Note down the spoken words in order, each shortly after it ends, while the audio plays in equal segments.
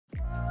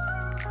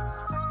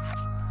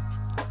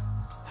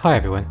Hi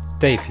everyone,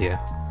 Dave here.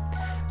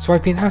 So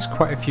I've been asked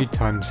quite a few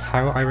times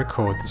how I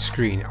record the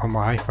screen on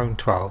my iPhone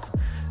 12,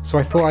 so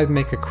I thought I'd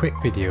make a quick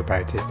video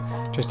about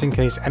it, just in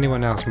case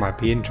anyone else might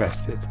be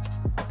interested.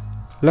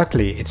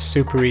 Luckily it's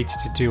super easy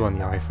to do on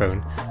the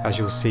iPhone, as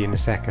you'll see in a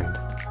second.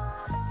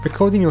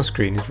 Recording your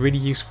screen is really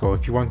useful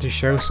if you want to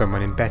show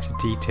someone in better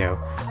detail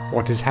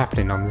what is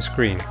happening on the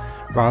screen,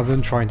 rather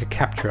than trying to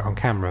capture it on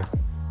camera.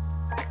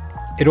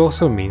 It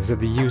also means that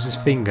the user's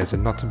fingers are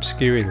not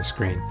obscuring the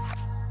screen.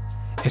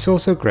 It's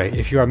also great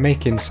if you are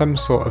making some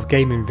sort of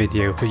gaming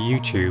video for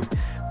YouTube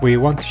where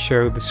you want to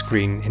show the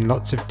screen in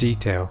lots of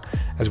detail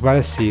as well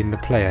as seeing the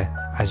player,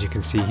 as you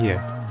can see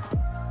here.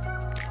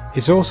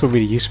 It's also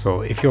really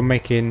useful if you're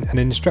making an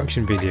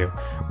instruction video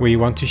where you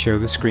want to show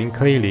the screen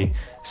clearly,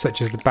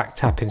 such as the back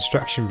tap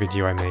instruction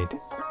video I made.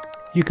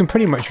 You can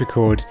pretty much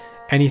record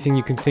anything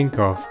you can think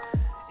of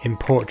in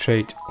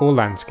portrait or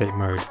landscape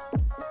mode.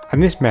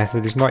 And this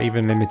method is not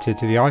even limited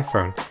to the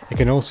iPhone, it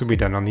can also be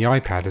done on the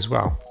iPad as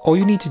well. All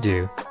you need to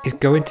do is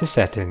go into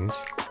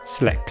Settings,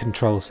 select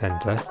Control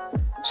Center,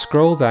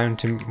 scroll down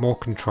to More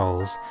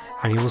Controls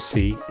and you will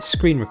see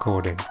Screen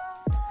Recording.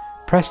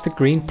 Press the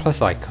green plus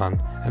icon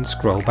and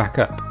scroll back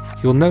up.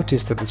 You'll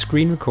notice that the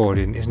screen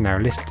recording is now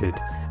listed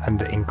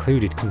under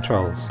Included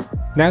Controls.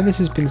 Now this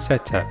has been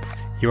set up,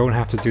 you won't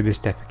have to do this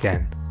step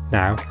again.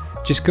 Now,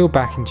 just go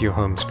back into your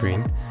home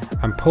screen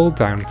and pull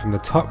down from the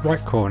top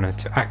right corner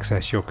to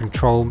access your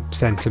Control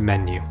Center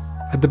menu.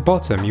 At the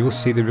bottom you will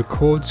see the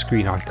record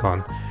screen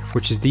icon,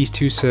 which is these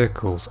two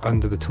circles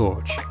under the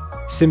torch.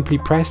 Simply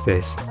press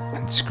this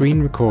and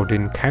screen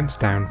recording counts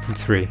down from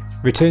 3.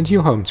 Return to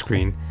your home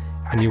screen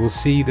and you will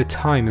see the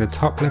time in the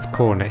top left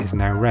corner is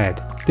now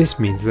red. This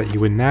means that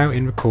you are now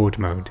in record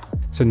mode.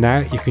 So now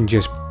you can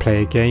just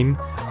play a game,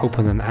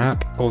 open an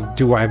app or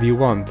do whatever you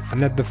want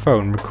and let the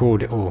phone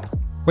record it all.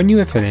 When you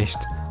are finished,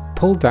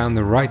 pull down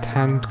the right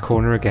hand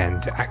corner again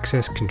to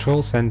access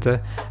Control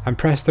Center and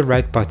press the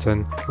red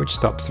button which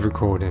stops the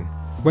recording.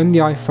 When the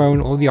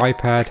iPhone or the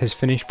iPad has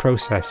finished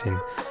processing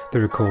the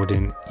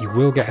recording, you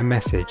will get a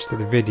message that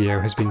the video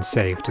has been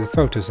saved to the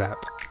Photos app.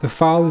 The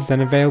file is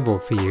then available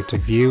for you to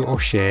view or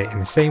share in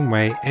the same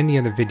way any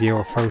other video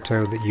or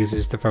photo that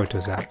uses the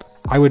Photos app.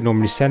 I would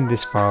normally send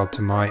this file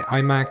to my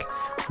iMac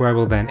where I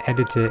will then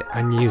edit it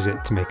and use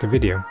it to make a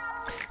video.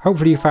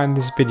 Hopefully you found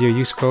this video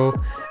useful,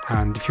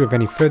 and if you have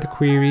any further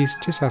queries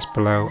just ask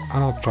below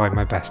and I'll try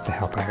my best to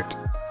help out.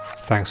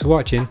 Thanks for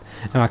watching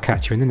and I'll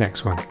catch you in the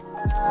next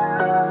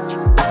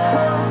one.